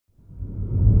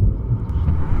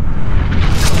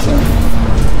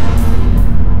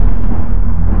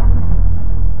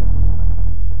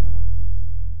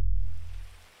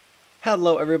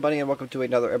Hello everybody and welcome to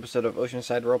another episode of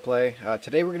Oceanside Roleplay.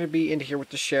 Today we're going to be in here with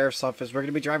the Sheriff's Office. We're going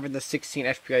to be driving the 16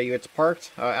 FBI. It's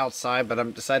parked outside, but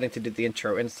I'm deciding to do the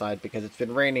intro inside because it's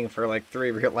been raining for like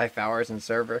 3 real life hours in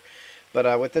server.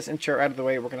 But with this intro out of the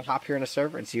way, we're going to hop here in a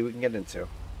server and see what we can get into.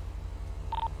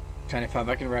 95,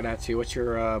 I can write out to you. What's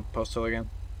your postal again?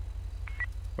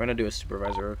 We're going to do a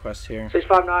supervisor request here.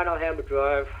 659 on Hammer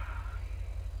Drive.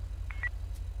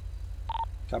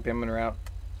 Copy, I'm en route.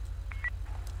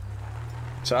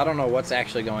 So I don't know what's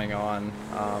actually going on,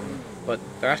 but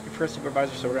they're asking for a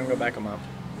supervisor, so we're going to go back them up.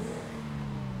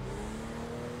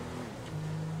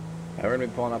 We're going to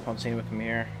be pulling up on scene with them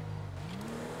here.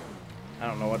 I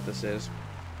don't know what this is.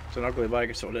 It's an ugly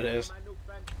bike, it's what it is.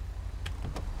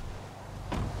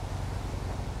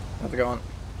 How's it going?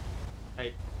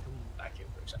 Hey, come back here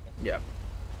for a second. Yeah.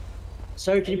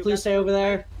 Sir, can you please stay over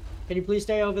there? Can you please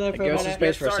stay over there for a minute? Give us some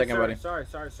space for a second, buddy. Sorry.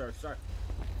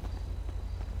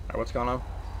 Alright, what's going on?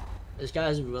 This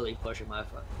guy's really pushing my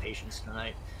patience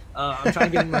tonight. I'm trying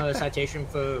to give him a citation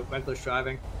for reckless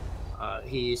driving.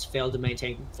 He's failed to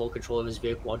maintain full control of his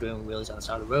vehicle while doing wheelies on the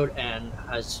side of the road and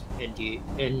has indeed,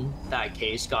 in that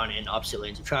case, gone in opposite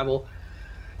lanes of travel.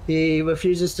 He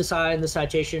refuses to sign the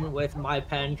citation with my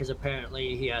pen because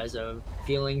apparently he has a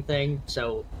feeling thing.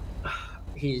 So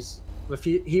he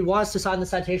wants to sign the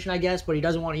citation, I guess, but he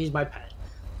doesn't want to use my pen.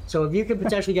 So if you could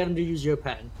potentially get him to use your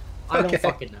pen, I don't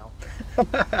fucking know.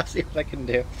 I'll see what I can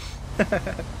do.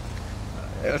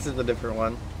 This is a different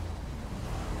one.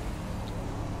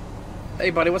 Hey,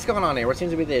 buddy, what's going on here? What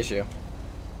seems to be the issue?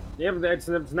 Yeah, but it's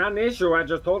not an issue. I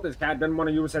just told this cat didn't want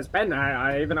to use his pen.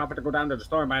 I even offered to go down to the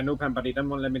store and buy a new pen, but he didn't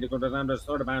want to let me to go down to the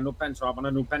store to buy a new pen, so I want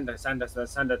a new pen to send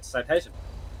a citation.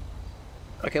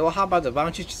 Okay, well, how about this? Why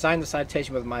don't you sign the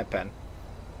citation with my pen?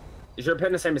 Is your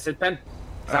pen the same as his pen?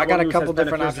 I got a couple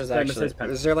different options, actually.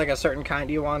 Is there like a certain kind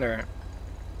you want, or?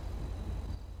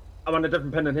 I want a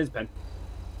different pen than his pen.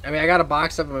 I mean, I got a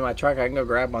box of them in my truck. I can go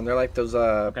grab one. They're like those,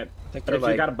 Okay. I think But they're if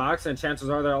like... you got a box, then chances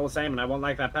are they're all the same, and I won't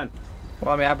like that pen.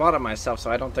 Well, I mean, I bought it myself,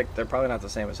 so I don't think they're probably not the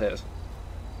same as his.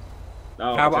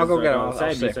 No, I'll go get them. I'll say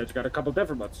you said you got a couple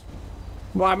different ones.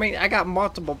 Well, I mean, I got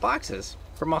multiple boxes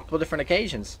for multiple different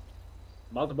occasions.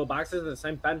 Multiple boxes of the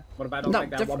same pen? What if I don't No, like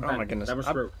that one pen? Oh my goodness. That was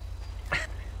screwed.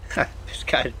 This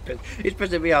guy, he's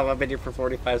pissing me off. I've been here for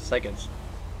 45 seconds.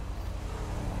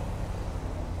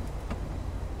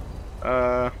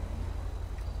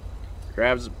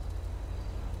 Grabs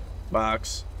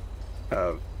box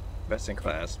of best in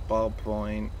class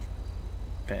ballpoint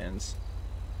pens,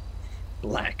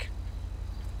 black.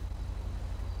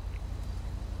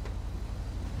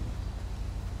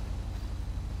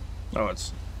 Oh,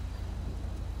 it's...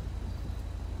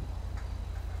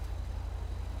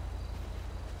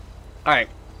 Alright.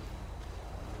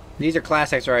 These are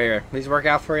classics right here. These work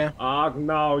out for you? Oh,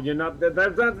 no, you're not...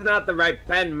 That's not the right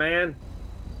pen, man.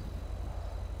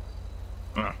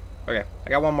 Oh, okay, I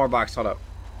got one more box. Hold up.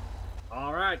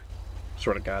 All right.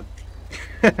 Swear to God.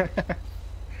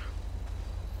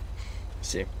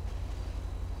 See.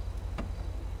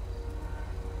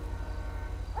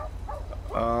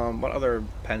 What other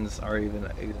pens are even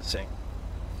existing?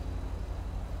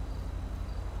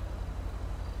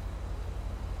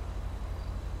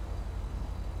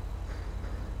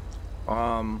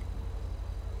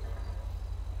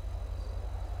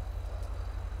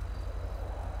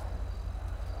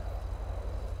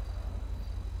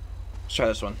 Let's try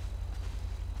this one.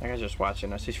 That guy's just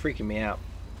watching us. He's freaking me out.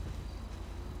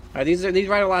 Alright, these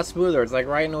ride a lot smoother. It's like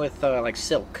riding with like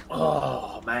silk.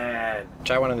 Oh man.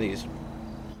 Try one of these.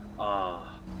 Oh,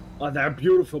 they're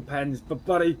beautiful pens, but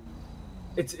buddy,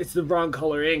 it's the wrong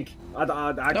color ink. I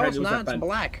No, can't it's use not. that It's pen.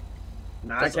 black.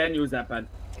 No, I can't use that pen.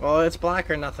 Well, it's black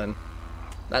or nothing.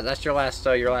 That's your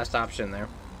last option there.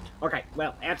 Okay,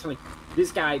 well, actually,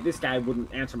 this guy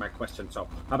wouldn't answer my question. So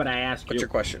how about I ask you? What's your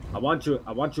question? I want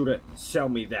you to sell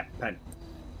me that pen.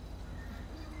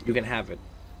 You can have it.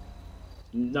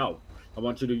 No, I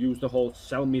want you to use the whole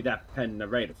 "sell me that pen"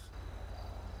 narrative.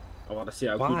 I want to see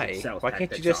how good Why? it sells. Why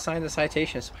can't you just sign the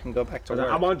citation so I can go back to work?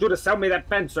 I want you to sell me that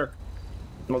pen, sir.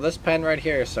 Well, this pen right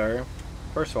here, sir.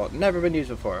 First of all, never been used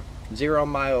before. 0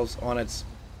 miles on its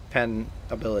pen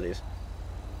abilities.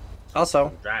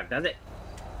 Also, Drive, does it?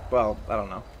 well, I don't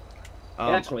know.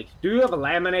 Actually, do you have a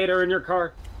laminator in your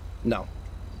car? No.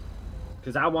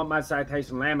 Because I want my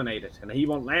citation laminated, and he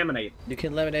won't laminate. You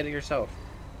can laminate it yourself.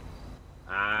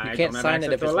 I You can't don't have sign it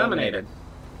access if to it's a laminated.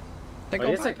 Well,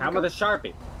 yes, I come with a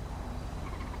Sharpie.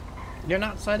 You're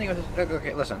not signing with...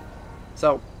 Okay, listen.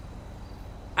 So,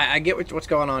 I get what's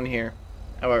going on here.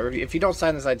 However, if you don't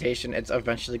sign the citation, it's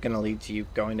eventually going to lead to you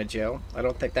going to jail. I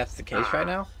don't think that's the case right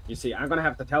now. You see, I'm gonna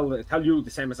have to tell you the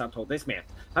same as I told this man.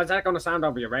 How's that gonna sound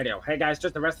over your radio? Hey guys,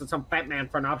 just arrested some fat man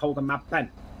for not holding my pen.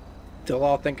 They'll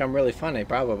all think I'm really funny,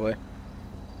 probably.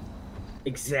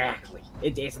 Exactly.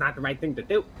 It's not the right thing to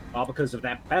do. All because of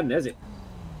that pen, is it?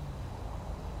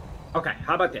 Okay,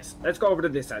 how about this? Let's go over to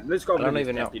this side. Let's go over to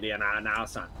this deputy and I'll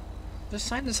sign. Just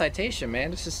sign the citation,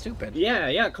 man. This is stupid.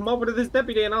 Yeah. Come over to this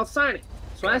deputy and I'll sign it.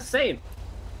 That's what I'm saying.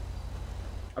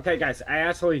 Okay, guys.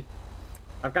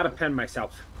 I've got a pen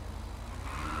myself.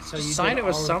 So you sign it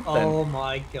with something. Oh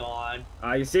my god.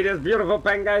 You see this beautiful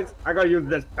pen, guys? I'm gonna use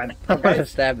this pen. I'm gonna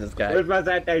stab this guy. Where's my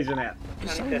citation at?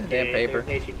 Just sign the damn paper.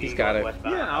 He's got it.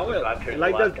 Yeah, I will.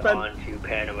 Like this pen. To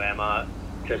Panorama.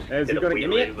 Just is he gonna give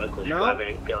me it? No.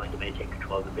 Failing to maintain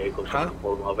control of the vehicle.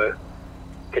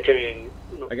 Continuing.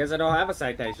 I guess I don't have a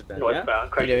citation then.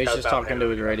 Yeah, he's just talking to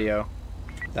his radio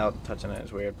without touching it.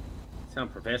 It's weird.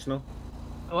 Sound professional.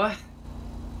 What?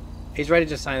 He's ready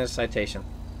to sign his citation.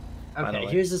 Okay,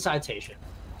 here's the citation.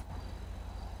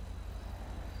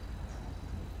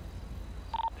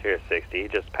 Tier 60, he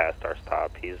just passed our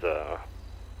stop. He's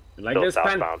like still this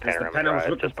southbound pen? Panorama Pen I was Drive.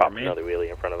 looking Just popped for, another wheelie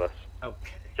in front of us.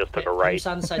 Okay. Just took a right. Can you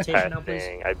sign the citation now, please?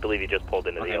 I believe he just pulled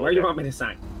into the where do you want me to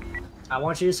sign? I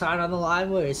want you to sign on the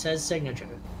line where it says signature.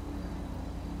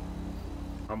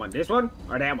 I want this one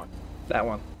or that one? That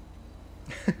one.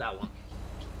 That one.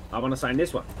 I want to sign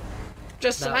this one.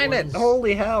 Just sign it.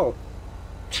 Holy hell.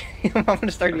 I'm going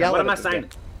to start yelling. What am I signing?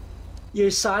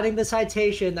 You're signing the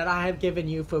citation that I have given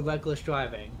you for reckless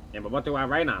driving. Yeah, but what do I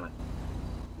write on it?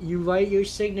 You write your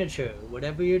signature,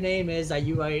 whatever your name is that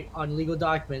you write on legal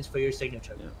documents for your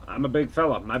signature. Yeah, I'm a big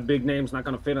fella. My big name's not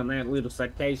going to fit on that little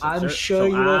citation. I'm sure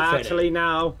you will fit it. Actually,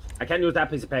 now I can't use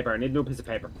that piece of paper. I need a new piece of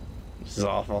paper. This is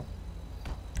awful.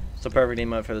 It's a perfect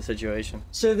email for the situation.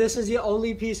 So this is the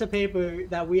only piece of paper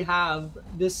that we have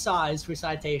this size for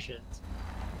citations.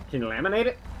 Can you laminate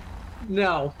it?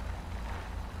 No.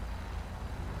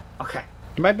 Okay.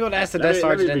 You might be able to ask the desk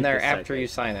sergeant in there after you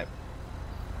sign it.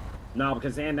 No,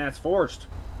 because then that's forced.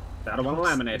 I don't want to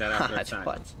laminate it after it's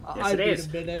signed. Yes, it is.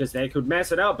 Because they could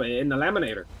mess it up in the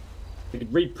laminator. They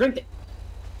could reprint it.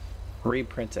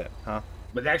 Reprint it, huh?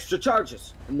 With extra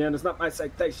charges. And then it's not my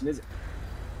citation, is it?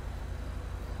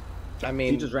 I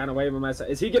mean... He just ran away with my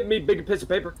citation. Is he giving me a big piece of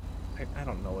paper? I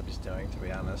don't know what he's doing, to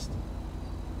be honest.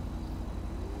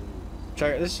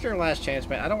 Sorry, this is your last chance,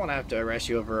 man. I don't want to have to arrest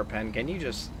you over a pen. Can you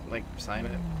just, like, sign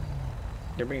it?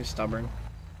 You're being stubborn.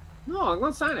 No, I'm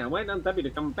going to sign it. I'm waiting on Debbie to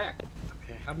come back.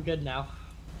 Okay, I'm good now.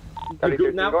 You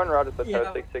good now? Going route to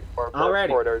Yeah. 664 Alrighty.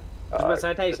 corridors. Where's my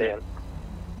citation?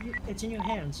 It's in your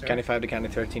hands, sir. County 5 to County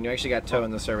 13. You actually got tow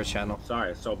in the service channel.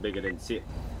 Sorry, it's so big I didn't see it.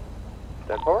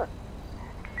 10-4.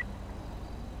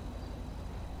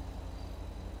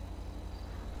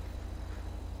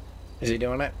 Is he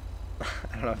doing it? I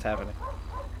don't know what's happening.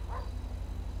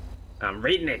 I'm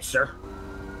reading it, sir.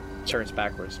 Sure, it's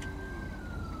backwards.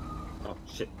 Oh,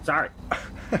 shit. Sorry.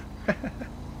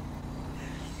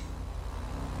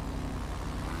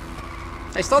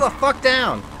 Hey, slow the fuck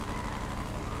down!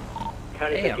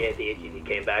 County 58, the ATV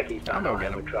came back. He's I'm on gonna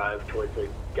get the him. drive towards the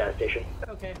gas station.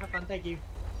 Okay, have fun, thank you.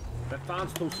 The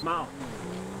font's too small.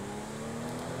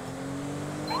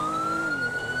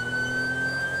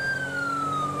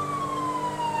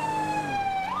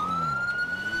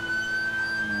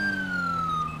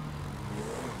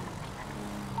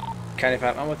 County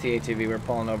 5, I'm with the ATV. We're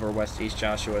pulling over West East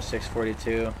Joshua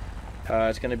 642.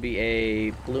 It's going to be a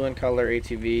blue in color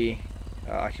ATV,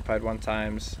 occupied 1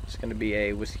 times. It's going to be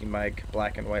a Whiskey Mike,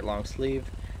 black and white long sleeve,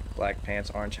 black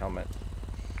pants, orange helmet.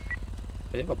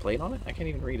 Does it have a plate on it? I can't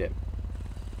even read it.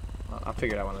 I'll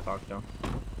figure it out when I talk to him.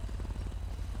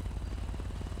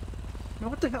 Now,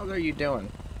 what the hell are you doing?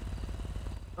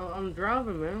 I'm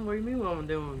driving, man. What do you mean what I'm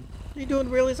doing? You're doing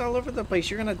wheelies all over the place.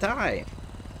 You're going to die.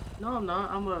 No, I'm not.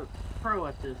 I'm a pro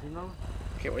at this, you know?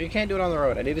 Okay, well, you can't do it on the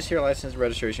road. I need to see your license and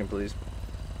registration, please.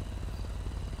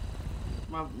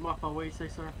 My fault. What do you say,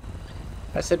 sir?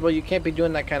 I said, well, you can't be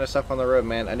doing that kind of stuff on the road,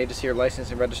 man. I need to see your license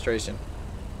and registration.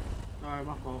 Alright,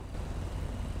 my fault.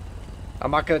 I'm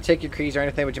not going to take your keys or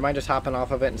anything, but you mind just hopping off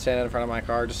of it and standing in front of my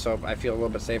car just so I feel a little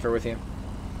bit safer with you?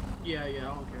 Yeah, I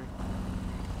don't care.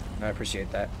 I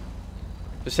appreciate that.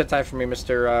 Just sit tight for me,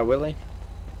 Mr. Willie.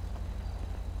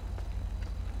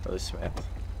 Willie Smith.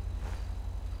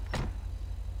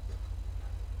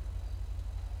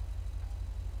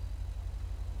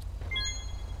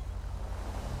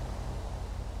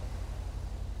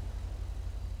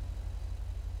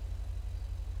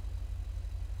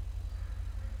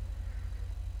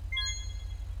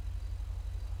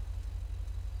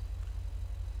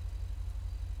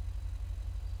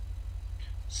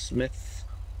 Smith.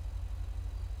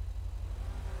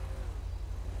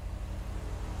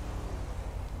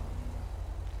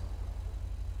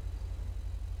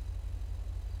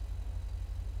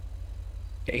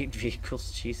 Eight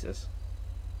vehicles, Jesus.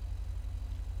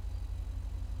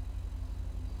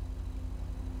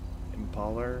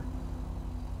 Impaler.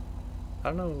 I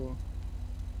don't know.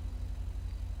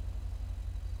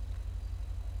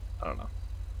 I don't know.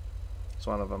 It's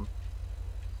one of them.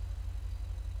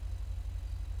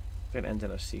 It ends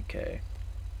in a CK.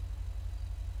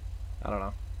 I don't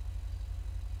know.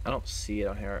 I don't see it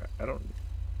on here. I don't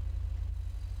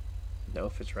know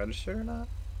if it's registered or not.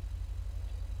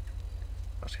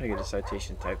 I was gonna get a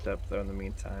citation typed up though in the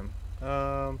meantime.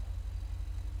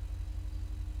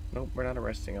 Nope, we're not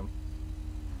arresting him.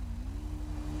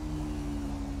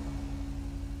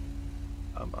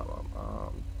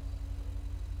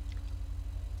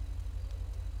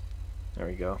 There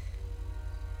we go.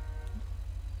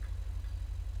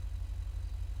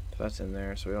 So that's in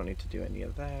there, so we don't need to do any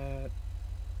of that.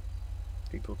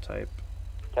 Vehicle type.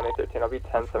 County 13, I'll be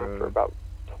 10-7 for about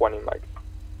 20 mics.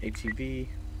 ATV.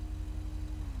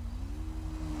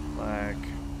 Black.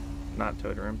 Not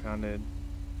towed or impounded.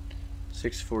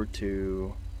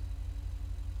 642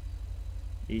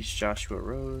 East Joshua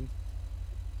Road.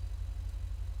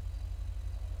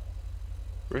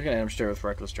 We're gonna end straight with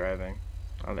reckless driving.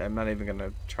 I'm not even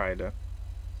gonna try to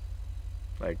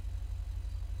like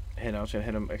hit. I was gonna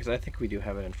hit him because I think we do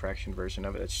have an infraction version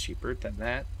of it that's cheaper than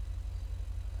that.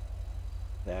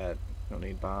 That no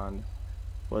need bond.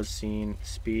 Was seen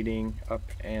speeding up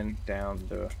and down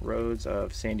the roads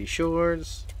of Sandy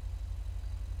Shores.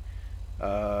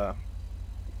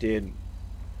 Did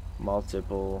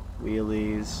multiple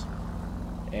wheelies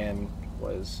and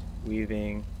was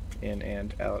weaving in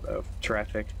and out of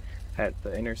traffic at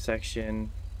the intersection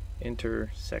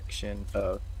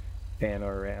of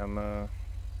Panorama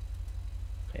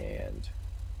and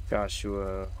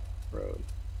Joshua Road.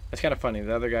 That's kind of funny.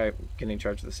 The other guy getting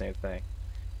charged with the same thing,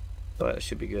 but it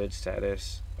should be good.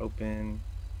 Status open.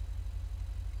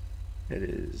 It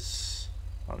is.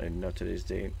 I don't even know today's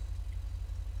date.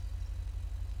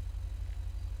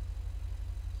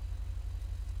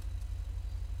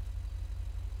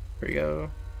 Here we go.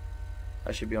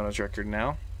 I should be on his record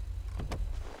now.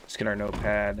 Let's get our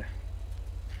notepad.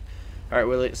 Alright,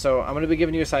 Willie, so I'm going to be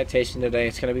giving you a citation today.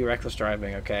 It's going to be reckless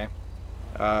driving, okay?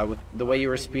 With the way you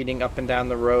were speeding up and down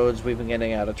the roads, we've been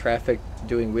getting out of traffic,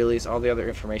 doing wheelies, all the other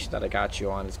information that I got you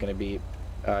on is going to be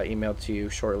emailed to you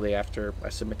shortly after I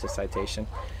submit the citation.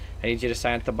 I need you to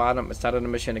sign at the bottom. It's not an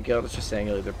admission of guilt. It's just saying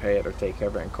you'll either pay it or take care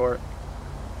of it in court.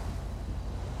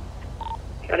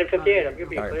 County 58, I'm going to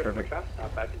be Alright, clear from the perfect. traffic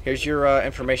stop. Back in- Here's your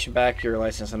information back, your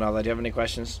license and all that. Do you have any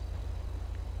questions?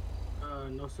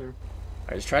 No, sir.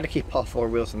 Alright, just try to keep all four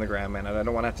wheels in the ground, man. I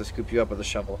don't want to have to scoop you up with a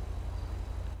shovel.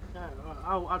 Yeah,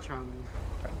 I'll try, man.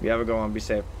 You have a go on. Be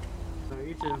safe.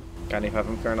 You too. Got any if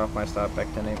I'm clearing off my stop back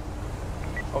 10-8.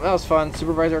 Well, that was fun.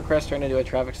 Supervisor Request trying to do a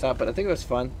traffic stop, but I think it was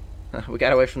fun. We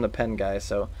got away from the pen guys,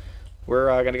 so we're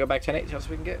going to go back 10-8 as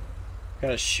we can get.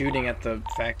 Got a shooting at the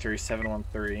factory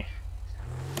 713.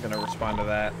 I'm going to respond to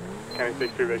that. County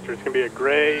 63 Victor, it's going to be a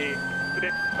gray.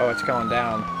 Oh, it's going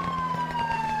down.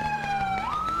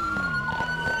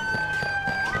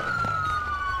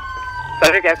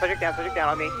 Subject down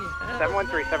on me.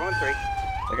 713, 713.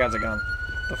 That guy's a gun.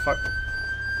 The fuck?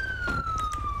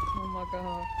 Oh my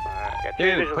god. Got two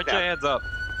Dude, visuals put down. your hands up.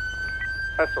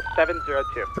 Pistol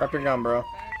 702. Drop your gun, bro.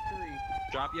 Factory.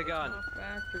 Drop your gun.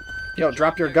 Factory. Yo,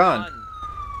 drop your gun.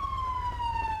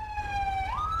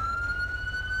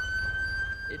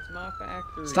 It's my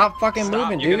factory. Stop fucking Stop,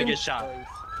 moving, you're dude. gonna get shot.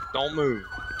 Don't move.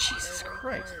 Jesus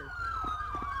Christ.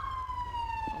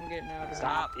 I'm getting out of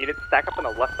Stop. You need to stack up on the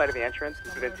left side of the entrance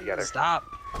and put it together. Stop.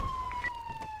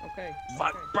 here. Okay.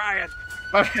 Fuck, okay. Brian.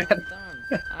 I'm done.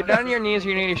 Get down on your knees or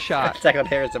you need a shot. Second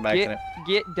Harrison back in it.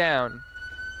 Get down.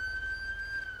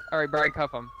 Alright, Brian,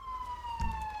 cuff him.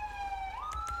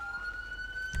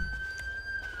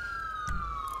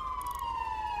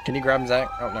 Can you grab him, Zach?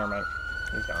 Oh, never mind.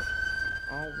 He's gone.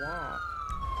 Oh, wow.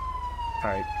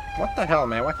 Alright. What the hell,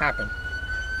 man? What happened?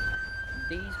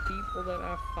 These people that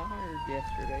I fired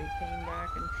yesterday came back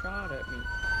and shot at me.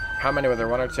 How many were there?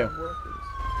 One or two? Workers.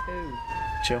 Two.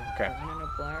 Two? Okay. One in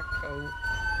a black coat.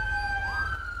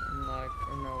 And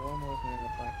or no, one wasn't in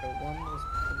a black coat. One was,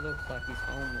 it looks like he's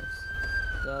homeless.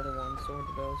 The other one sort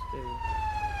of does too.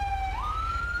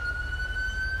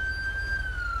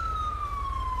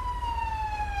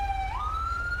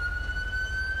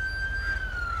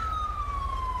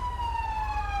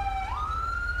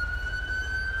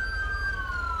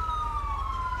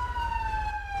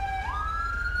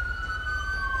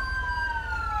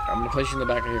 I'm gonna place you in the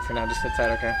back of here for now. Just sit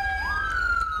tight, okay? Alright.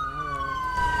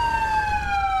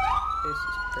 This is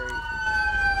crazy.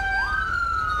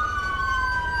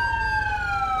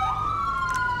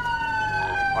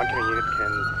 Oncoming units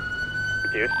can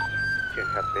reduce. Two in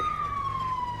custody.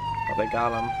 Oh, they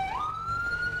got him.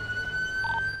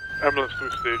 Ambulance 2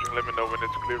 staging, let me know when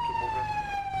it's clear to move in.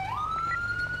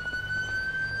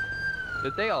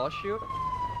 Did they all shoot?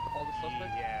 All the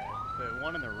suspects? Yeah, the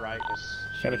one on the right was.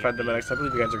 95 the medics. I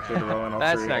believe you guys are clear to roll in. All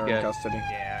That's three not are good. in custody.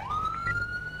 Yeah.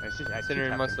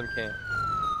 Considering Muslim camp.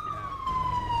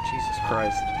 Jesus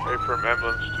Christ. Hey, from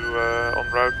ambulance to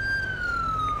en route.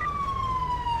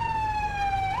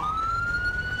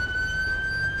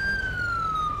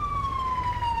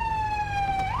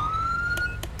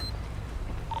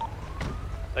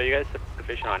 Are you guys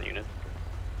sufficient on units?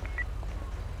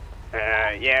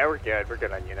 Yeah, we're good. We're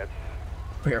good on units.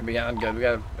 We are beyond good. We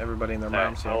got everybody in their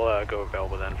moms here. I'll go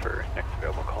available then for next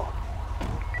available call.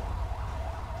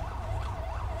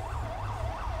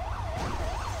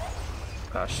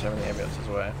 Oh shit, the ambulance is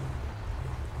away.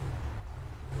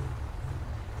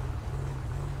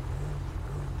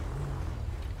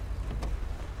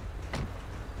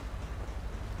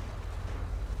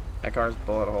 That car's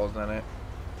bullet holes in it.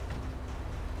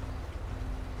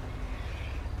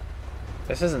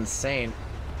 This is insane.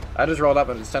 I just rolled up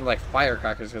and it sounded like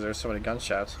firecrackers because there's so many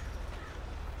gunshots.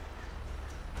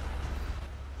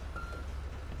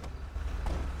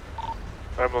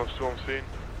 Ambulance 2 on scene.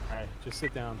 Alright, just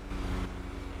sit down.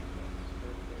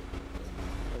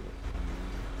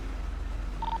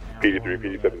 PD3,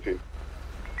 PD17.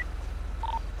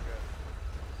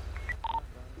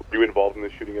 You involved in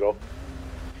this shooting at all?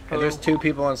 And there's two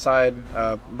people inside,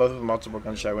 both with multiple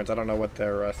gunshot wounds. I don't know what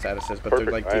their status is, but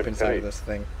Perfect. they're like deep inside of this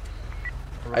thing.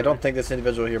 Right. I don't think this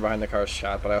individual here behind the car is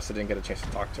shot, but I also didn't get a chance to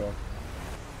talk to him.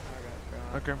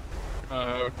 Okay.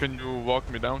 Can you walk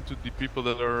me down to the people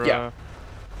that are... Yeah.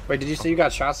 Wait, did you say you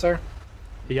got shot, sir?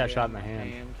 He got shot in the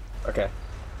hand. Okay.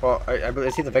 Well,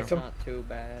 is he the victim? Not too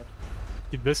bad.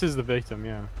 This is the victim,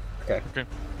 yeah. Okay. Okay.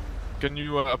 Can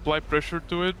you apply pressure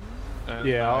to it? And,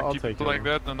 Yeah, I'll keep take it it like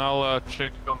over. that, and I'll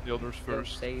check on the others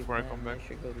first Save before I them. come back. They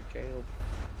should go to jail.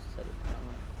 Set it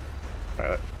down.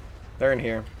 Alright. They're in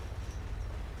here.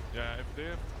 Yeah, if they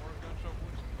have more gunshot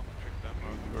wounds, I'm gonna check them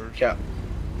out first. Yeah.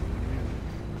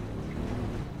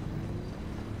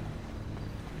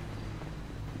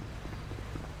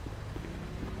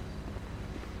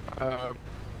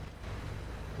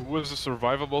 Who was the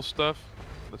survivable stuff?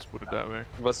 Let's put it that way.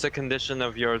 What's the condition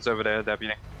of yours over there,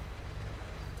 Deputy?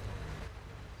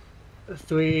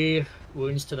 3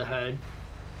 wounds to the head.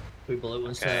 3 bullet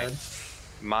wounds to the head.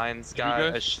 Mine's got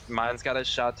a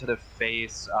shot to the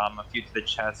face, a few to the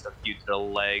chest, a few to the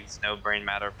legs, no brain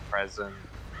matter present.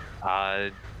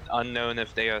 Unknown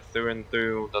if they are through and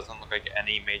through, doesn't look like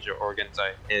any major organs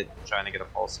are hit. I'm trying to get a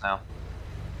pulse now.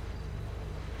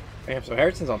 Damn, so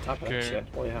Harrison's on top of that Okay. shit.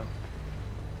 Oh yeah.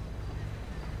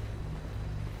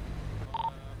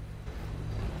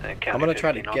 I'm gonna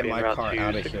try to get my car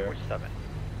out of here.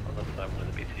 Unless one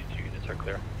of the BC2 units are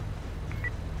clear.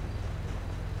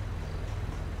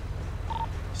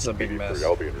 This is a big mess.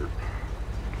 I'll be in route.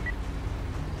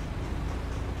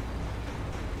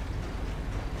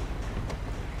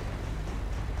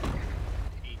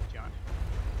 Hey, John.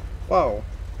 Whoa.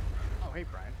 Oh, hey,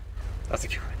 Brian. That's a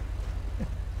good one.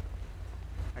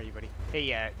 How are you, buddy?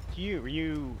 Hey,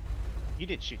 you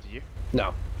didn't shoot, did you?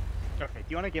 No. Okay, do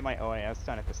you want to get my OIS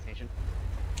done at the station?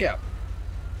 Yeah.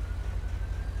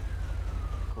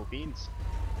 Cool beans.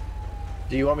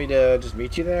 Do you want me to just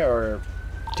meet you there, or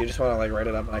do you just want to like write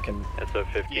it up and I can? It's a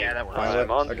 15. Yeah, that works.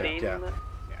 I'm on Okay, scene, yeah.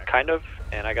 kind of,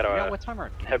 and I got You know a what time our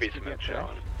heavy meeting's gonna smoke be show today?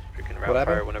 on. You can What round fire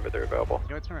happened? whenever they're available. You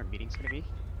know what time our meeting's gonna be?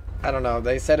 I don't know.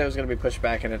 They said it was gonna be pushed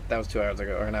back, and that was 2 hours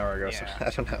ago or an hour ago. Yeah. So I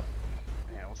don't know.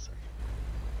 Yeah, we'll see.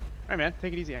 Alright, man.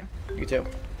 Take it easy, eh? You too.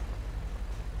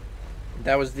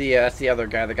 That was that's the other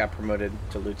guy that got promoted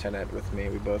to lieutenant with me.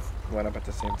 We both went up at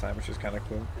the same time, which was kind of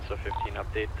cool. So 15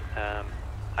 update.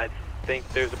 I think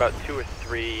there's about 2 or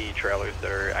 3 trailers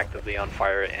that are actively on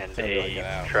fire and Can't really get a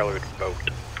out. trailered boat.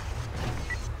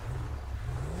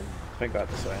 Think about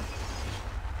it this way.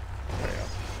 There you go.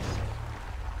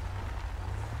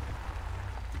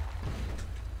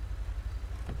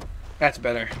 That's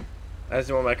better. I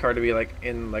just want my car to be like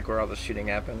in like where all the shooting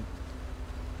happened.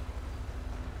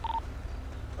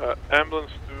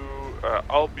 Ambulance 2,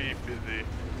 I'll be busy,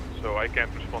 so I can't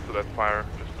respond to that fire.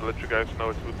 Just to let you guys know,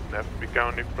 it wouldn't have to be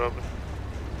county probably.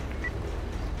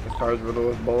 The car's riddled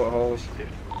with bullet holes.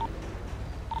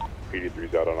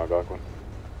 PD3's out on Algonquin.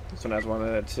 This one has one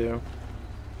in it too.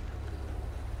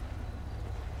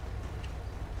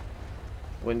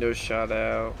 Windows shot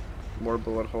out. More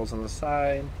bullet holes on the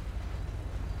side.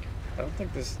 I don't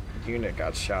think this unit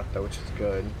got shot though, which is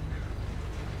good.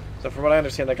 So from what I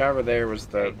understand, that guy over there was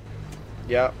the...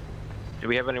 Yeah. Do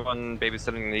we have anyone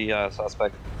babysitting the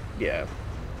suspect? Yeah.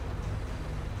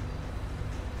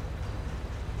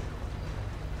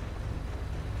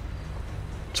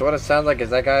 So what it sounds like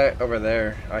is that guy over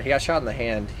there, he got shot in the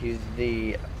hand. He's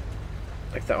the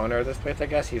owner of this place, I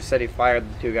guess. He said he fired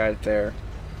the two guys there.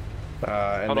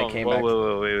 And Hold they on, came back.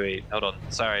 wait, hold on.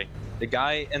 Sorry. The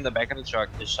guy in the back of the truck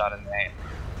is shot in the hand.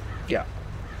 Yeah.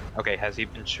 Okay, has he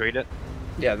been treated?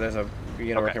 Yeah, there's a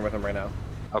unit working with him right now.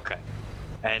 Okay.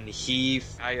 And he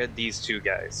fired these two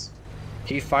guys.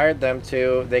 He fired them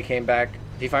too. They came back.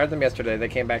 He fired them yesterday. They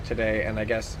came back today, and I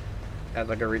guess as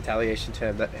like a retaliation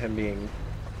to him being,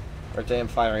 or to him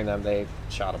firing them, they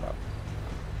shot him up.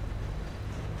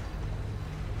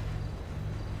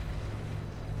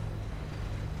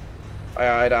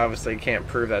 I obviously can't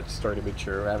prove that story to be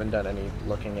true. I haven't done any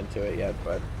looking into it yet,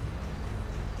 but.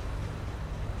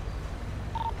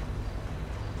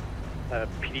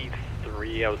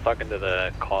 PD3, I was talking to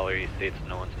the caller. He states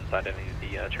no one's inside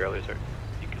any of the trailers. Are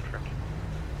you confirmed?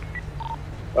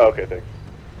 Oh, okay, thanks.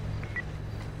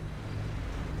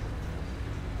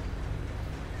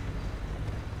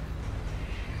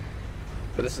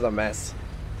 But this is a mess.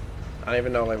 I don't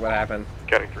even know like what happened.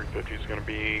 Caddy 350 is going to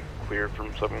be cleared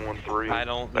from 713. I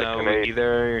don't know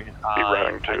either.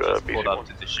 routing to I just pulled BC1. up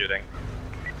to the shooting.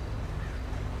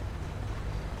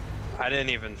 I didn't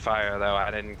even fire though.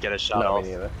 I didn't get a shot off.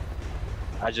 Me neither.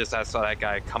 I saw that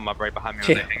guy come up right behind me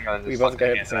with a handgun and We just both got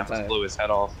hit fucking at the hand, same and I time. blew his head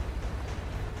off.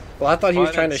 Well, I thought he was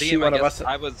I trying to didn't see shoot him. one I of guess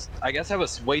us. I guess I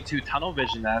was way too tunnel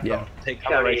vision that Yeah. take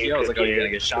cover right here. I was like, oh, you're gonna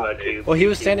get shot. Dude. Well, he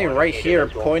was standing right here,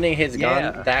 pointing his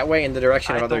gun that way in the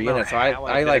direction of I other don't know units. So how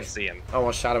I didn't like see him.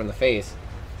 almost shot him in the face.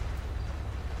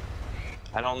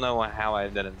 I don't know how I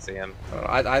didn't see him.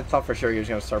 I thought for sure he was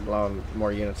gonna start blowing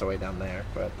more units away down there,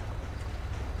 but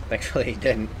thankfully he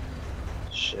didn't.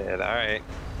 Shit. All right.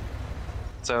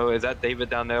 So is that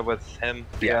David down there with him?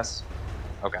 Yes.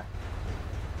 Okay.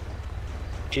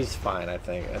 He's fine, I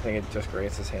think. I think it just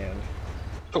grazed his hand.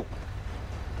 Cool.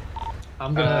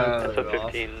 I'm gonna. So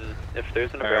 15. If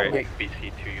there's an available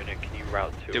BC2 unit, can you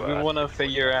route to? Do we want to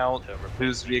figure out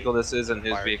whose vehicle this is and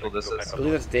whose vehicle this is? I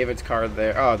believe it's David's car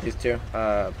there. Oh, these two.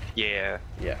 Yeah.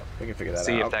 Yeah, we can figure that out.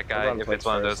 See if that I'll guy, run if plates it's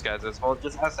one of first. those guys as well.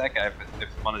 Just ask that guy if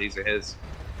one of these are his.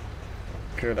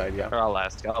 Good idea. Or I'll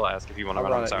ask if you want to I'll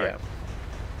run. I'm it, sorry. yeah.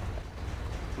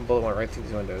 Bullet went right through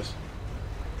these windows.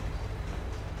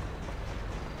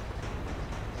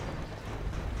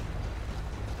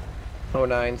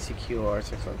 '09 CQR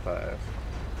 615.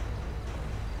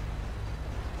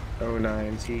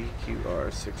 '09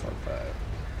 CQR 615.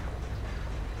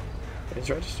 It's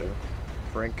registered.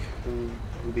 Frank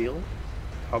Hubil?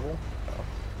 Hubble? Oh.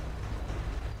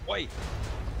 Wait.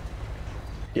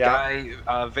 Yeah.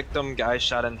 Guy, victim, guy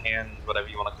shot in hand, whatever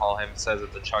you want to call him, says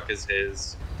that the truck is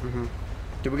his. Mm-hmm.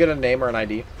 Did we get a name or an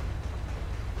ID?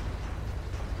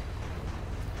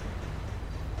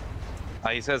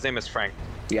 He said his name is Frank.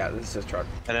 Yeah, this is his truck.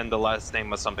 And then the last name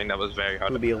was something that was very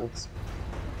hard to Hubil. pronounce.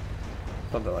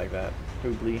 Something like that.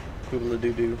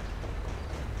 Hubla-doo-doo.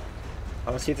 I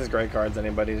want to see if this gray card's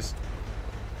anybody's.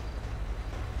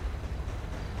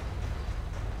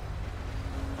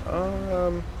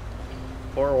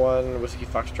 4-1 Whiskey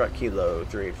Foxtrot Kilo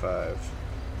 385.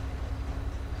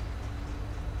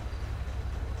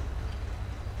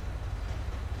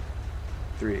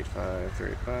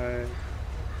 $385.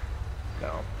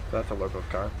 No, that's a local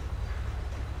car.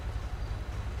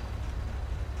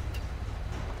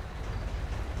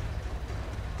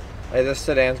 Hey, this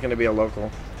sedan's gonna be a local.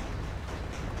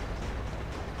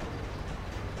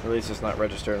 At least it's not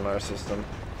registered in our system.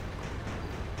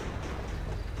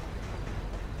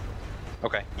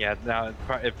 Okay, yeah, no,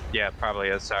 yeah, probably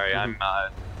is. Sorry, I'm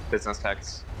business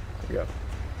techs. Yeah.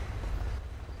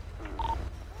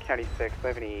 County 6, do I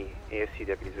have any ASC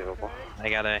deputies available? I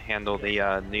gotta handle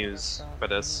the news for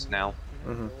this now.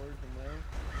 Mm-hmm.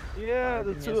 Yeah,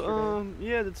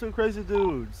 the two crazy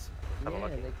dudes. Yeah,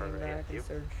 they came back and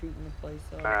started shooting the place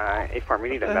up. A4, we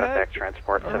need a medevac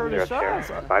transport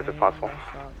 702. Advise if possible.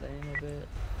 Shot the end of it. It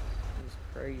was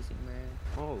crazy, man.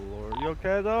 Oh lord, you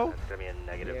okay though? It's gonna be a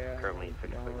negative. Yeah, Currently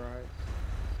fixed. alright.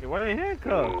 Yeah, why ain't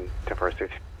handcuffed?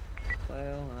 1046.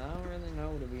 Well, I don't really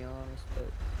know, to be honest, but...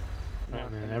 Yeah,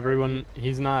 man, everyone,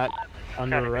 he's not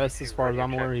under arrest as far as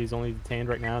I'm aware. He's only detained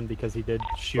right now, and because he did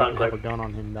shoot and have a gun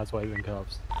on him, that's why he's in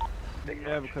cuffs.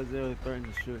 Yeah, because they were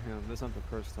threatening to shoot him. That's not the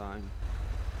first time.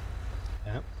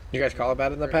 Yep. You guys call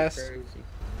about it in the past?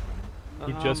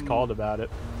 He just called about it.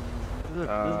 This is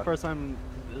the first time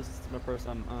this is my first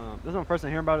time. This is my first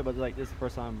time hearing about it, but like this is the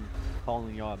first time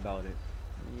calling y'all about it.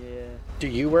 Yeah. Do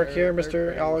you work here,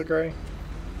 Mr. Olive Gray?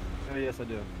 Yes, I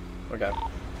do. Okay.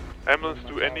 Ambulance,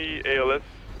 do any ALS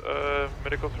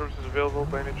medical services available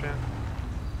by any chance?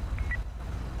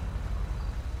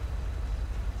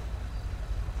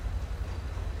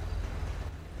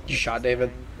 You shot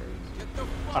David?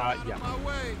 Yeah.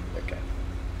 Okay.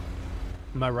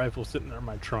 My rifle's sitting there in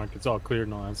my trunk. It's all cleared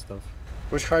and all that stuff.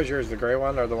 Which car is yours? The gray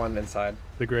one or the one inside?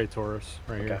 The gray Taurus,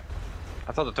 right here.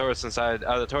 I thought the Taurus inside.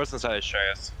 The Taurus inside is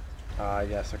Shreyas.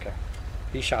 Yes. Okay.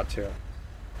 He shot too.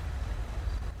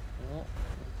 Well,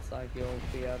 looks like you'll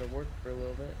be out of work for a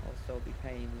little bit. I'll still be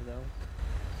paying you though.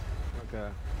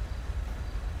 Okay.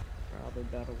 Probably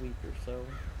about a week or so.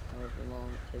 However long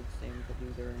it takes them to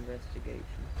do their investigation.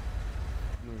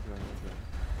 Okay.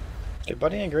 Hey,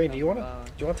 Buddy and Green, do you want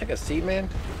to take a seat, man?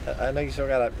 I know you still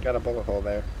got a bullet hole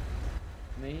there.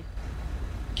 Me?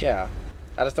 Yeah.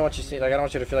 I just don't want you to see. Like, I don't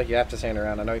want you to feel like you have to stand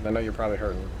around. I know you're probably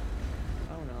hurting.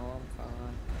 Oh no,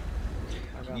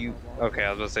 I'm fine. You okay?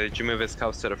 I was gonna say, did you move his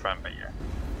cuffs to the front? But yeah.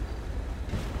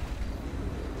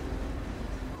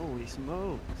 Holy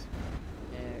smokes!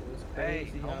 Yeah, it was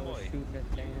crazy. I was shooting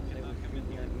at them. They were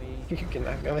shooting at me. You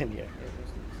cannot come in here. It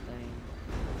was insane.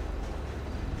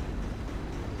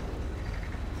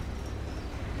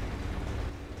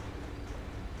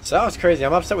 So that was crazy.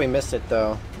 I'm upset we missed it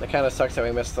though. It kind of sucks that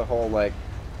we missed the whole like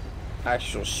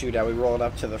actual shootout. We rolled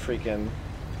up to the freaking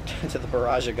to the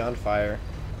barrage of gunfire,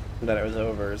 and then it was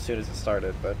over as soon as it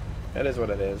started. But it is what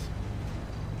it is.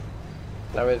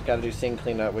 Now we've got to do scene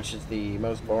cleanup, which is the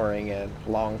most boring and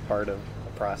long part of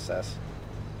the process.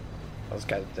 Those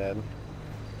guys are dead.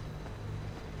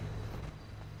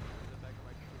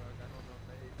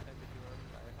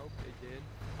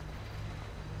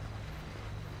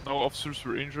 No officers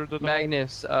were injured at all?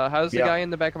 Magnus, how's the guy in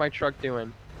the back of my truck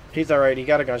doing? He's alright. He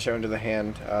got a gunshot into the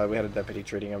hand. We had a deputy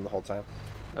treating him the whole time.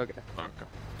 Okay. Okay.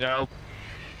 Yeah, I'll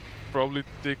probably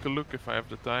take a look if I have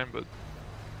the time, but...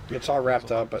 It's all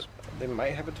wrapped up, but they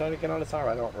might have a tourniquet on his arm.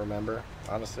 I don't remember,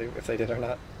 honestly, if they did or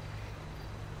not.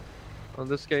 Well,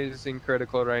 this guy's in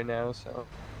critical right now, so...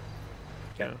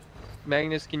 Yeah.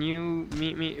 Magnus, can you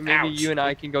meet me? Maybe you and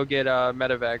I can go get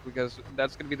medevac, because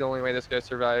that's going to be the only way this guy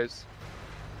survives.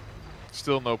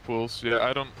 Still no pulse. Yeah,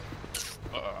 I don't...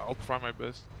 I'll try my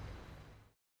best.